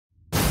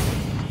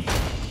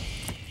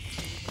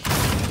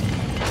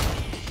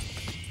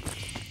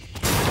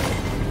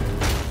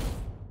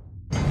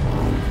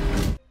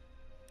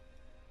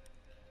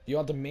Do you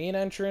want the main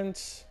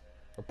entrance,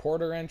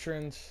 reporter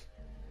entrance,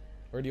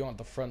 or do you want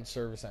the front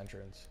service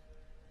entrance?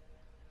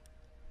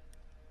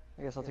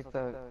 I guess I'll take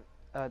the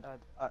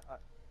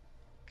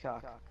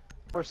cock.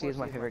 Force is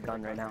my favorite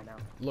gun right now.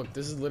 Look,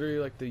 this is literally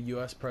like the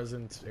U.S.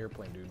 president's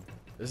airplane, dude.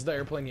 This is the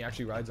airplane he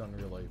actually rides on in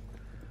real life.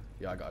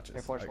 Yeah, I got you.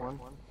 Air Force One.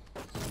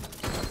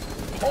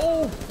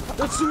 Oh,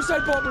 that's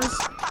suicide bombers!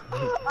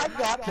 I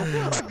got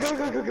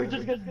it.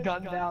 Just get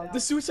gunned down. The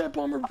suicide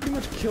bomber pretty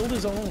much killed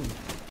his own.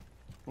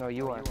 No,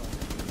 you are. I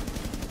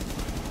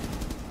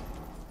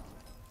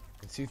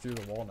can see through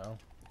the wall now.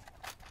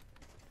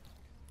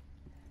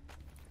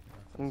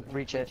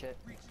 Reach it.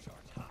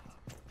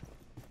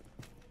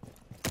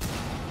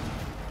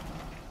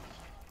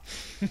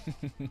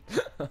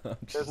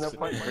 There's no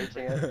point in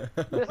reaching it.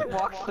 Just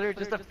walk through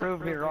just to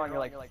prove me wrong. You're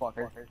like,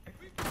 fucker.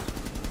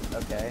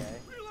 Okay.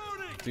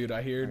 Dude,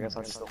 I hear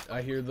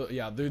the,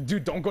 yeah,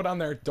 dude, don't go down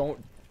there. Don't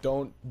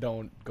go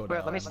down.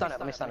 Wait, let me stun it.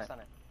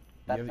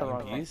 That's you the have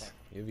wrong EMPs? thing.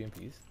 You have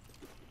EMPs?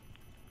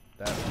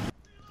 That one.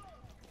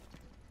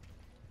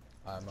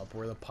 I'm up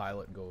where the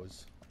pilot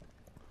goes.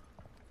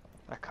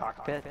 A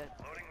cockpit.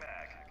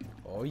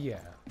 Oh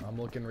yeah, I'm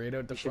looking right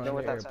out the front of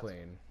the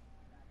airplane.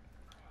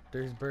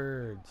 There's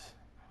birds.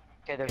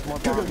 Okay, there's more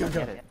bombs.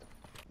 Get it.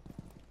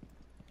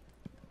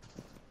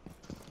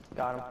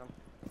 Got him.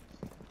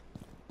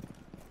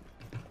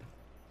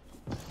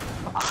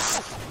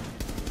 Ah!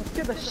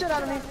 Get the shit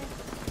out of me!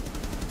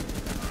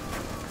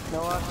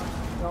 Noah.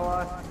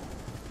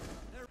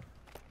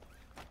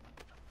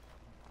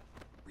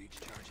 Reach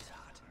charge is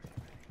hot.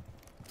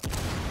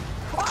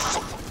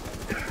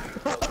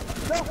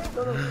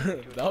 No.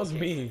 That was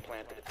me.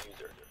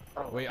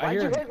 Wait, I Why'd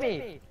hear. you hit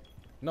me?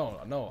 No,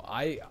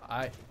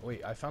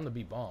 wait, I found the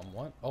beat bomb.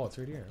 What? Oh, it's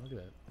right here. Look at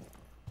that.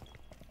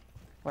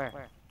 Where?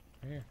 Right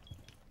here.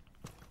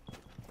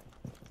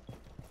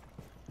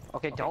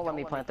 Okay, don't let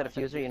me plant the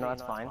diffuser. You know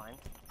that's fine.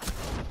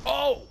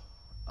 Oh!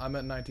 I'm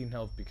at 19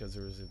 health because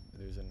there's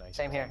a nice.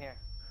 Same here.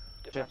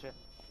 Get up.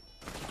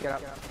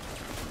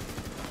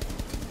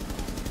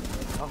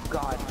 Oh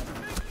God,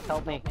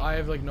 help me. I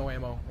have like no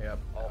ammo. Yep.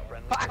 All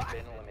friendlies have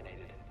been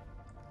eliminated.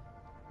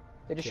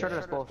 They just shorted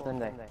us both, didn't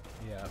they?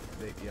 Yeah.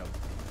 Yep.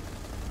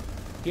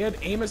 He had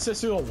aim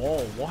assist to the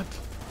wall. What?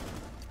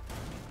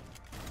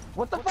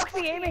 What the fuck's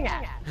he aiming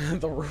at?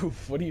 The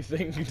roof. What do you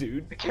think,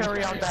 dude? The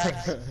carry-on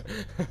bags.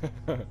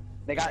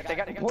 They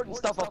got important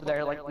stuff up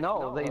there. Like,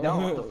 no, they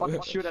don't. They'll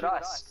fucking shoot at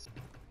us.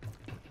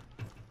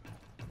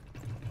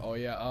 Oh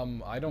yeah.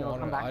 I don't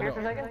want to. Come back here for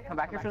a second. Come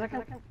back here for a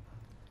second.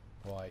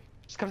 Why?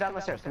 Just come down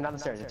the stairs. Come down the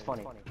stairs. It's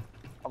funny.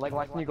 I like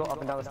watching you go up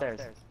and down the stairs.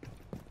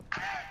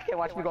 Okay,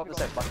 watch me go up the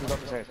stairs. Watch me go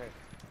up the stairs.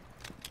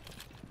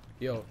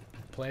 Yo,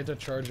 plant a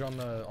charge on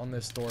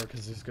this door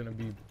because there's gonna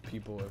be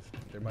people. If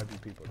there might be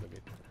people.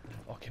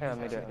 Okay. Yeah, let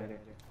me do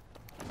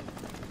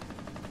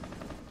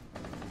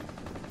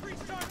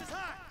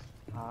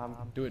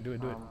it. Do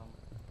it.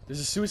 There's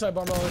a suicide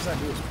bomber on the other side.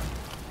 Do it.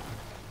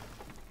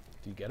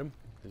 Do you get him?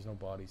 There's no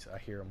bodies. I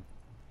hear him.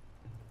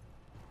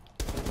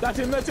 That's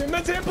him.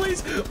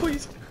 Please.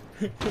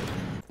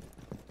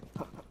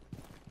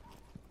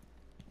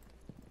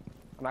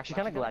 I'm actually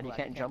kind of glad you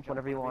can't jump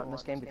whenever you want in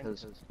this game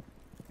because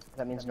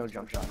that means no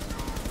jump shots.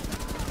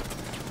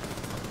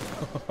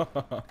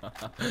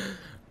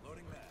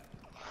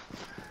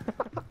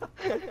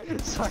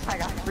 Sorry, I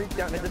got freaked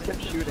out and I just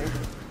kept shooting.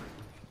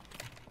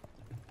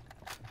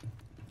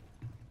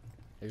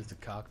 Here's the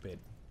cockpit.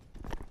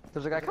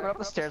 There's a guy coming up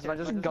the stairs and I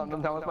just gunned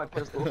him down with my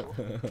pistol.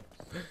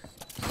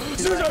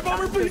 Suicide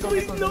bomber, please! No!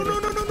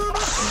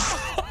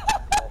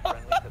 All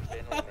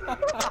friendlies have been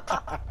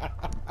eliminated.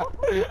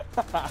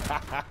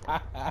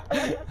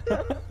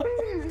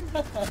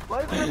 Why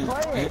is it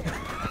playing?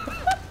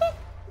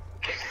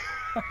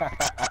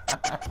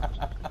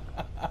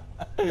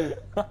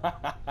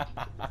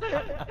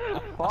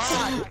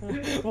 Fuck!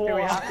 Okay,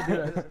 we have to do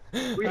this.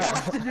 We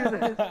have to do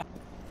this.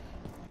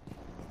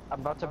 I'm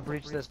about to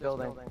breach this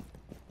building.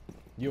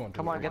 You want to?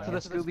 Come on, get to the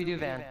Scooby-Doo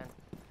van.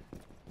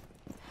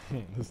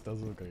 This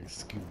does look like a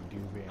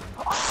Scooby-Doo van.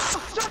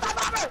 Oh, shut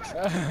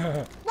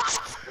that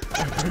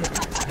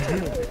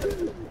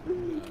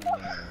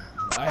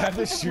I had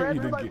to shoot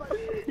you to get.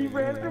 He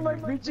ran through my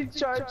breaching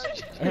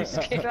charge.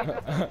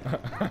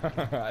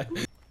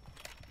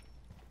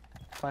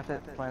 Plant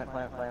it.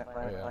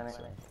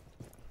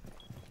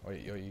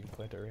 Wait, yo, you can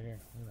plant it right here.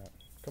 Look at that.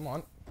 Come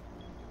on.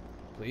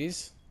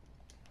 Please?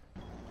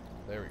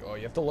 There we go. Oh,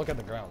 you have to look at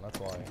the ground, that's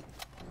why.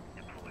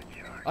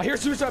 I hear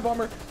suicide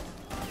bomber!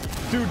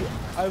 Dude,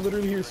 I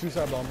literally hear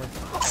suicide bomber.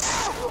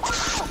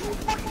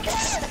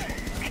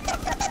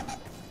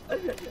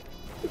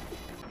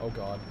 Oh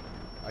god.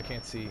 I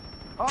can't see.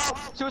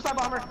 Oh, suicide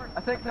bomber!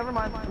 I think, never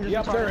mind.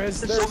 Yep, there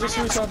is. There's a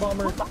suicide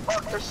bomber. What the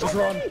fuck? There's so Just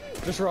many! run.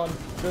 Just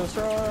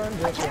run.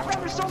 I can't run,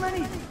 there's so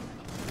many!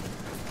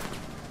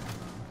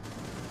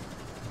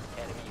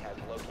 Enemy has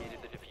located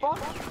the diffuser. Fuck!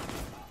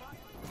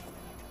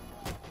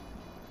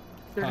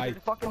 There's Hi. a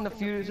fucking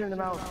diffuser in the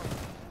mouth.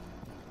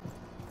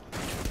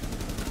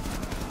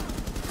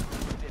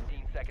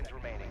 15 seconds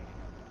remaining.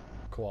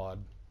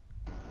 Quad.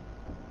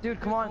 Dude,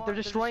 come on, they're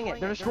destroying it.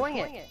 They're destroying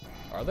it.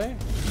 Are they?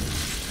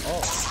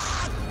 Oh.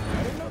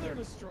 I didn't know they were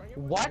destroying it.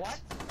 What?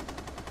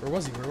 Where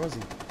was he? Where was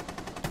he?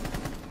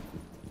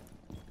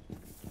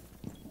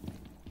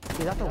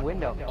 He's at the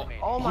window.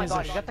 Oh my He has god,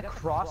 a he's got the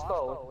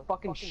crossbow with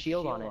fucking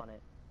shield on it.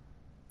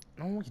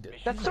 No, he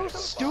didn't. That's so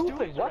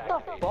stupid. What the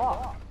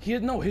fuck? He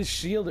had no. His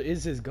shield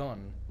is his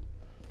gun.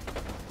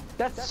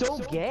 That's so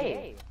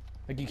gay.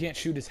 Like you can't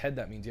shoot his head.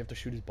 That means you have to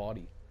shoot his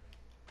body.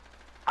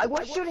 I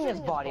was shooting his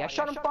body. I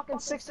shot him fucking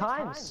 6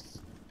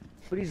 times.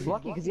 But he's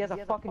lucky because he has a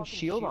fucking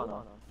shield on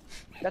him.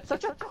 That's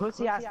such a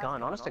pussy ass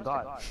gun, honest to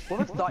god.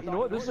 Whoever thought, you know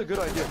what, this is a good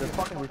idea, they're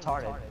fucking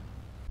retarded.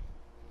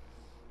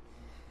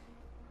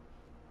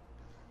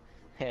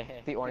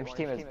 Hey, the orange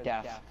team is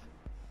deaf.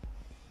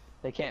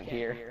 They can't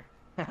hear.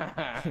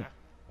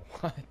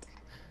 What?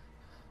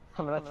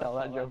 I'm gonna tell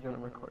that joke when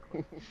I'm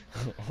recording.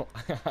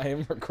 I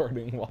am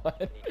recording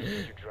what?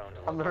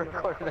 I'm gonna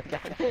record it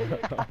again.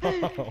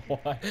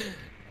 What?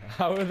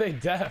 How are they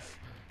deaf?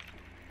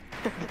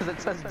 Because it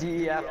says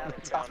DEF at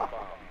the top.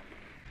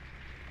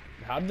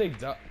 How did they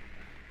die?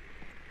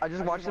 I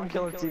just watched him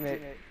kill a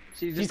teammate.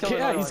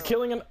 He's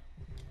killing an.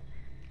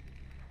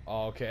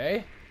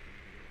 Okay.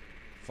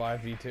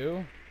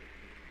 5v2.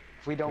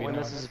 If we don't win,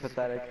 this is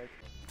pathetic.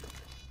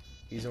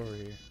 He's over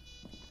here.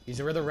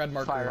 He's where the red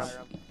marker Fire is.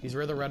 him. He's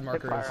where the red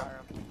marker is.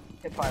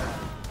 Hit fire.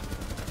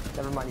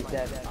 Never mind, he's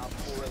dead.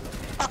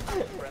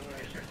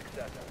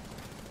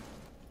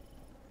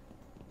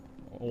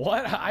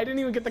 What? I didn't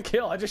even get the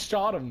kill. I just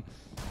shot him.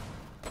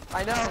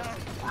 I know.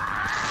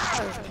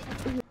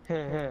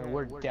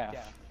 We're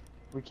deaf.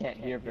 We can't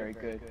hear very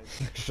good.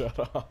 Shut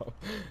up.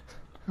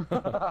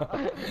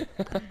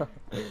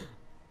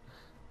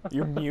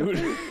 You're mute.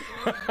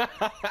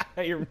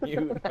 You're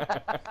mute.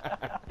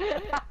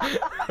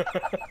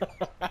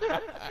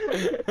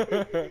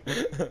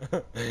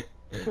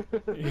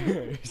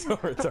 You're so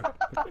retarded.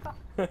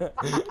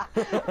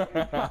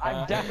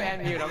 I'm deaf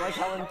and mute. I'm like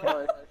Helen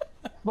Keller.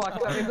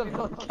 Fuck, that means I'm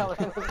Helen Keller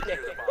in this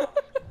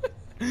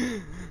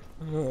game.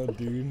 Oh,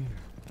 dude.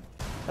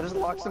 I just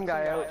locked some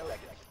guy out.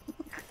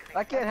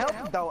 I can't help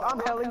it though. I'm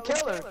Helen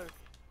Keller.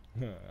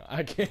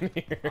 I can't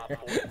hear.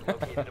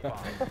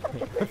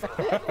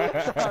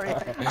 Sorry,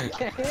 I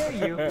can't hear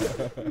you.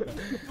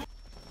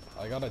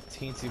 I got a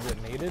teensy bit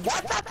nated.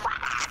 What the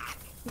fuck?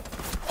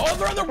 Oh,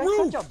 they're on the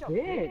roof! Such a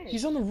bitch.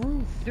 He's on the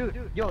roof.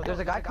 Dude, yo, there's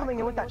a guy coming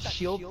in with that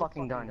shield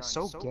fucking gun. It's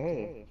so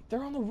gay.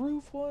 They're on the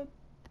roof, what?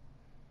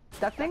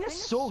 That thing is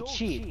so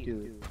cheap,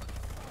 dude.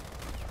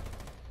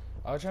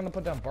 I was trying to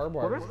put down barbed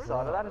wire. Whoever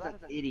thought of that is an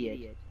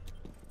idiot.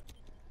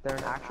 They're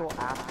an actual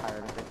ass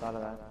pirate if they thought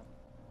of that.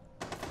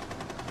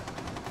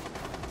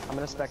 I'm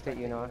gonna spectate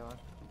you, Noah.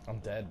 I'm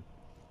dead.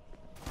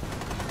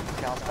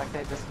 Okay, I'll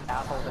spectate this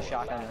asshole with a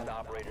shotgun.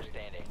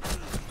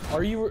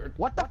 Are you?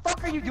 What the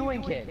fuck are you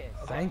doing, kid?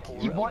 Thank you.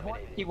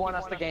 He won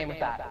us the game with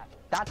that.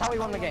 That's how he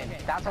won the game.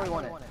 That's how he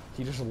won it.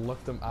 He just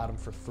looked at him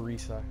for 3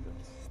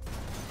 seconds.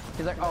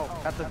 He's like, oh,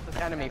 that's an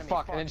enemy,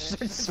 fuck, and then just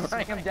starts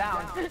spraying him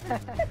down.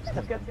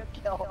 Still gets a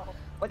kill.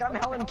 Like, I'm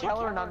Helen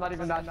Keller and I'm not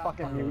even that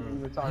fucking mute,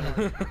 you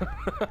retarded.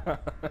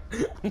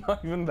 I'm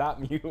not even that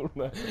mute.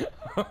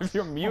 If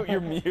you're mute, you're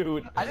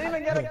mute. I didn't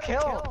even get a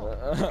kill!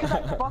 Because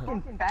that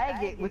fucking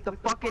faggot with the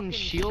fucking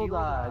shield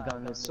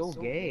gun is so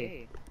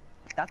gay.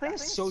 That thing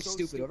is so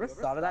stupid. Whoever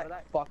thought of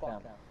that, fuck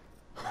them.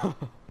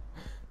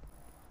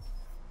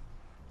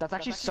 That's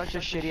actually such a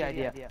shitty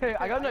idea. Hey,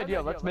 I got an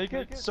idea. Let's make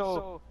it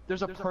so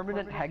there's a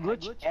permanent head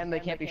glitch and they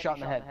can't be shot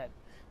in the head.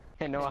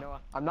 Hey Noah,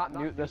 I'm not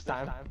mute this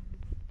time.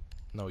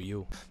 No,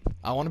 you.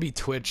 I want to be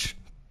Twitch.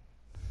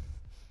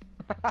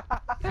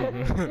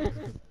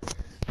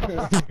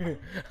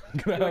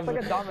 You're like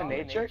a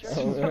dominatrix.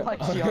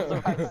 Like she also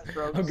has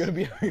strokes. I'm gonna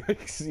be having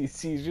like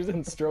seizures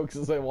and strokes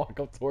as I walk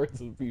up towards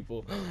the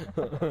people.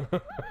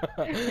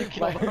 You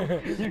kill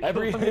them. You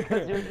kill them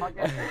because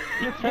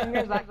your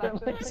fingers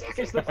accidentally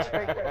squeeze the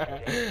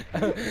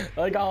trigger.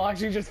 Like I'll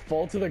actually just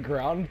fall to the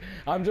ground.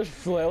 I'm just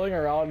flailing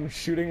around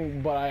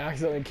shooting, but I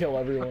accidentally kill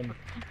everyone.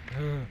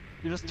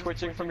 You're just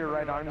twitching from your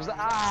right arm. Just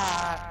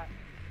ah.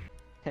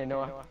 Hey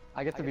Noah,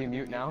 I get to be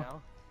mute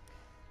now.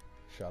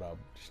 Shut up.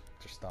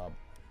 Just stop.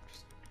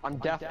 I'm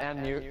deaf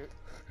and mute.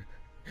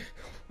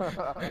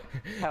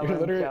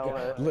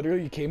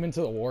 Literally, you came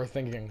into the war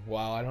thinking,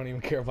 wow, I don't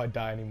even care if I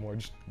die anymore.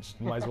 Just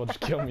might as well just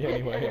kill me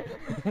anyway.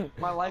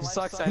 My life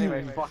sucks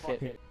anyway. Fuck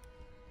it.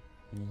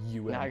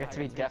 Now I get to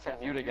be deaf and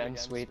mute again.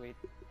 Sweet.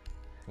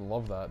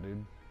 Love that,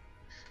 dude.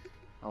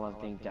 I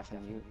love being deaf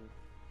and mute.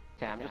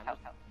 Okay,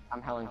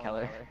 I'm Helen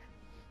Keller.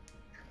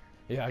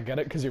 Yeah, I get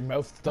it, because your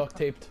mouth's duct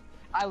taped.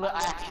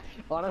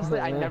 Honestly,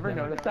 I never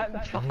noticed that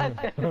until I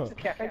met this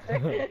character.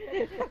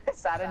 I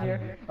sat in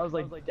here, I was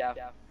like, deaf.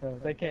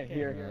 They can't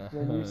hear.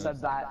 And then you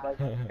said that, like,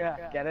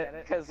 yeah, get it?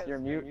 Because you're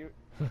mute.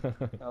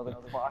 I was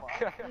like, fuck.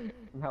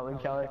 I'm Helen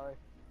Keller.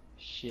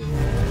 Shit.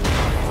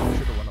 I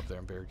should've went up there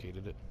and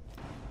barricaded it.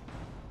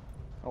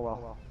 Oh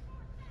well.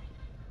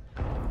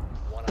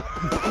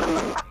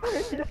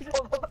 He just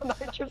pulled up the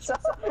nitrous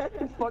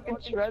and fucking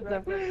shreds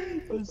him.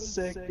 It was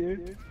sick,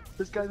 dude.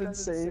 This guy's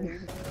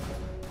insane.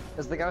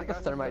 There's the guy with the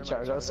thermite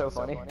charge. That was so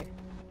funny.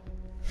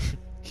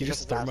 He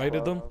just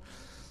thermited them?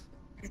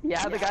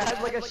 Yeah, the guy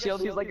has like a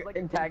shield. He's like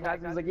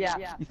antagonizing. He's like,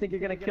 yeah, you think you're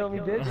gonna kill me,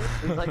 bitch?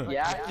 He's like,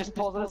 yeah. Just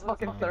pulls out his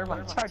fucking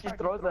thermite charge and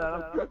throws it at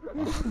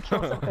him.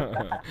 Kills him with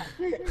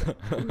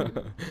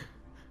that.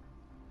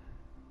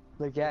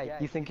 Like, yeah,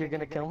 you think you're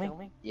gonna kill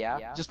me?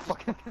 Yeah. Just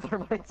fucking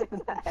thermites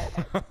in the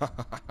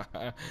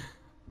head.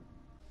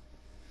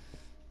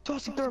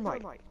 Tossing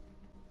thermite.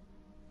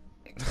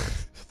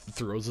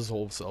 Throws his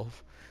whole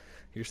self.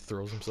 He just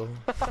throws himself.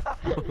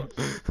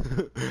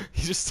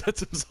 He just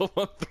sets himself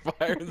on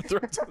fire and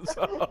throws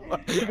himself.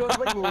 He goes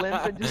like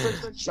limp and just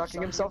starts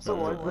chucking himself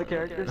towards the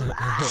characters.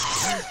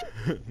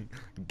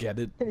 Get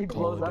it? And he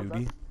Call blows of up.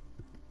 Duty.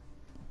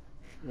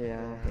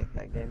 Yeah, I hate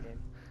that game.